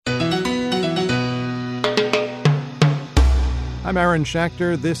I'm Aaron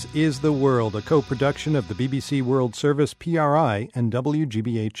Schachter. This is The World, a co-production of the BBC World Service, PRI, and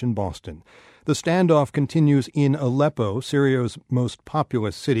WGBH in Boston. The standoff continues in Aleppo, Syria's most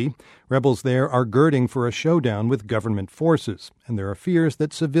populous city. Rebels there are girding for a showdown with government forces, and there are fears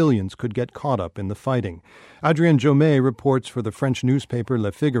that civilians could get caught up in the fighting. Adrien Jaulmes reports for the French newspaper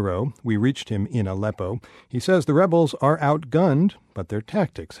Le Figaro. We reached him in Aleppo. He says the rebels are outgunned, but their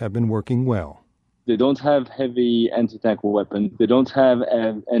tactics have been working well. They don't have heavy anti-tank weapons. They don't have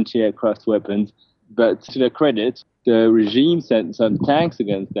anti-aircraft weapons. But to their credit, the regime sent some tanks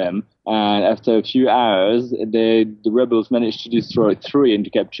against them. And after a few hours, the rebels managed to destroy 3 and to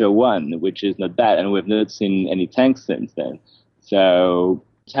capture 1, which is not bad. And we've not seen any tanks since then. So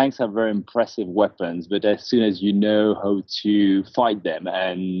tanks are very impressive weapons. But as soon as you know how to fight them,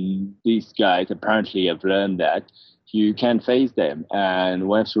 and these guys apparently have learned that, you can face them. And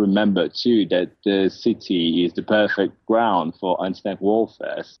we have to remember, too, that the city is the perfect ground for anti-tank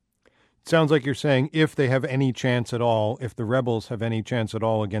warfare. Sounds like you're saying if they have any chance at all, if the rebels have any chance at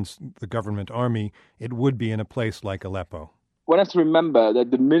all against the government army, it would be in a place like Aleppo. One has to remember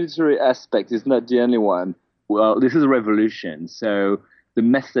that the military aspect is not the only one. Well, this is a revolution, so the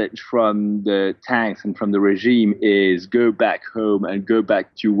message from the tanks and from the regime is go back home and go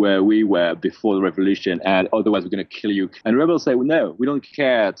back to where we were before the revolution, and otherwise we're going to kill you. And rebels say, well, no, we don't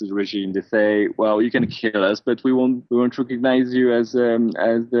care to the regime. They say, well, you can kill us, but we won't recognize you as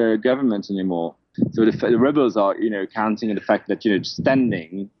the government anymore. So the rebels are, counting on the fact that,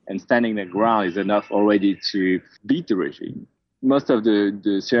 standing their ground is enough already to beat the regime. Most of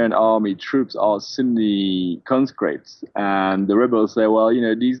the Syrian army troops are Sunni conscripts, and the rebels say, well,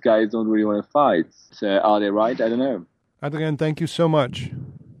 these guys don't really want to fight. So are they right? I don't know. Adrien, thank you so much.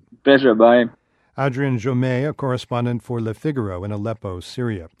 Pleasure, bye. Adrien Jaulmes, a correspondent for Le Figaro in Aleppo,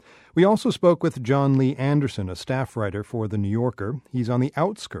 Syria. We also spoke with Jon Lee Anderson, a staff writer for The New Yorker. He's on the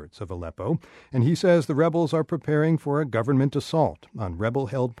outskirts of Aleppo, and he says the rebels are preparing for a government assault on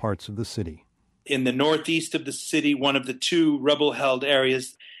rebel-held parts of the city. In the northeast of the city, one of the 2 rebel-held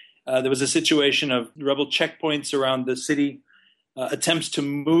areas, there was a situation of rebel checkpoints around the city, attempts to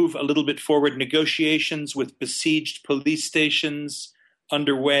move a little bit forward, negotiations with besieged police stations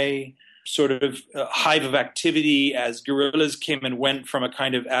underway, sort of a hive of activity as guerrillas came and went from a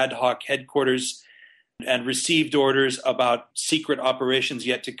kind of ad hoc headquarters and received orders about secret operations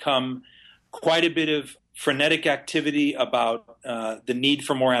yet to come. Quite a bit of frenetic activity about the need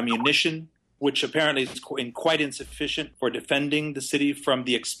for more ammunition, which apparently is quite insufficient for defending the city from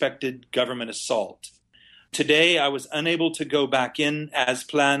the expected government assault. Today, I was unable to go back in as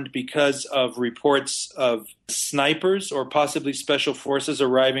planned because of reports of snipers or possibly special forces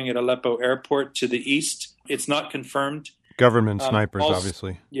arriving at Aleppo airport to the east. It's not confirmed. Government snipers,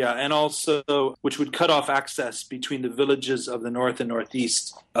 obviously. Yeah, and also which would cut off access between the villages of the north and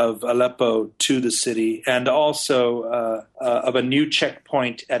northeast of Aleppo to the city, and also of a new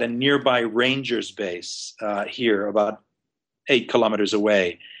checkpoint at a nearby Rangers base here, about 8 kilometers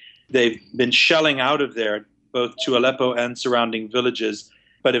away. They've been shelling out of there, both to Aleppo and surrounding villages,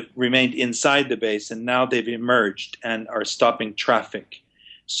 but have remained inside the base, and now they've emerged and are stopping traffic.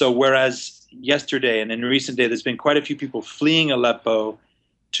 So whereas yesterday and in recent days there's been quite a few people fleeing Aleppo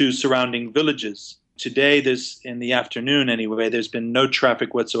to surrounding villages, today, in the afternoon anyway, there's been no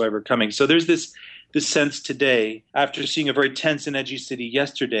traffic whatsoever coming. So there's this sense today, after seeing a very tense and edgy city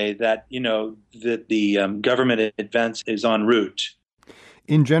yesterday, that, that the government advance is en route.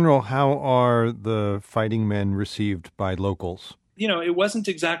 In general, how are the fighting men received by locals? It wasn't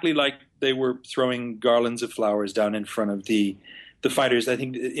exactly like they were throwing garlands of flowers down in front of the fighters. I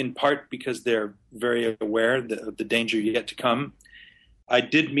think in part because they're very aware of the danger yet to come. I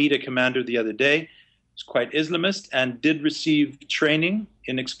did meet a commander the other day. He's quite Islamist and did receive training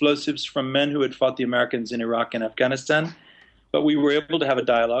in explosives from men who had fought the Americans in Iraq and Afghanistan. But we were able to have a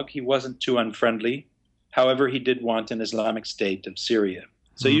dialogue. He wasn't too unfriendly. However, he did want an Islamic State of Syria.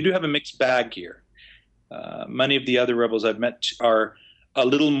 So you do have a mixed bag here. Many of the other rebels I've met are a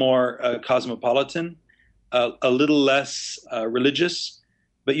little more cosmopolitan, a little less religious,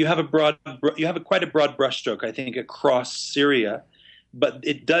 but you have quite a broad brushstroke, I think, across Syria. But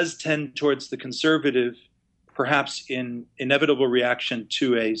it does tend towards the conservative, perhaps in inevitable reaction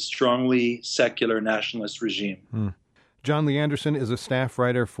to a strongly secular nationalist regime. Jon Lee Anderson is a staff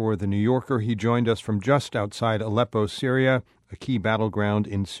writer for The New Yorker. He joined us from just outside Aleppo, Syria, a key battleground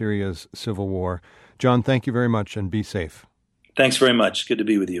in Syria's civil war. Jon, thank you very much and be safe. Thanks very much. Good to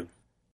be with you.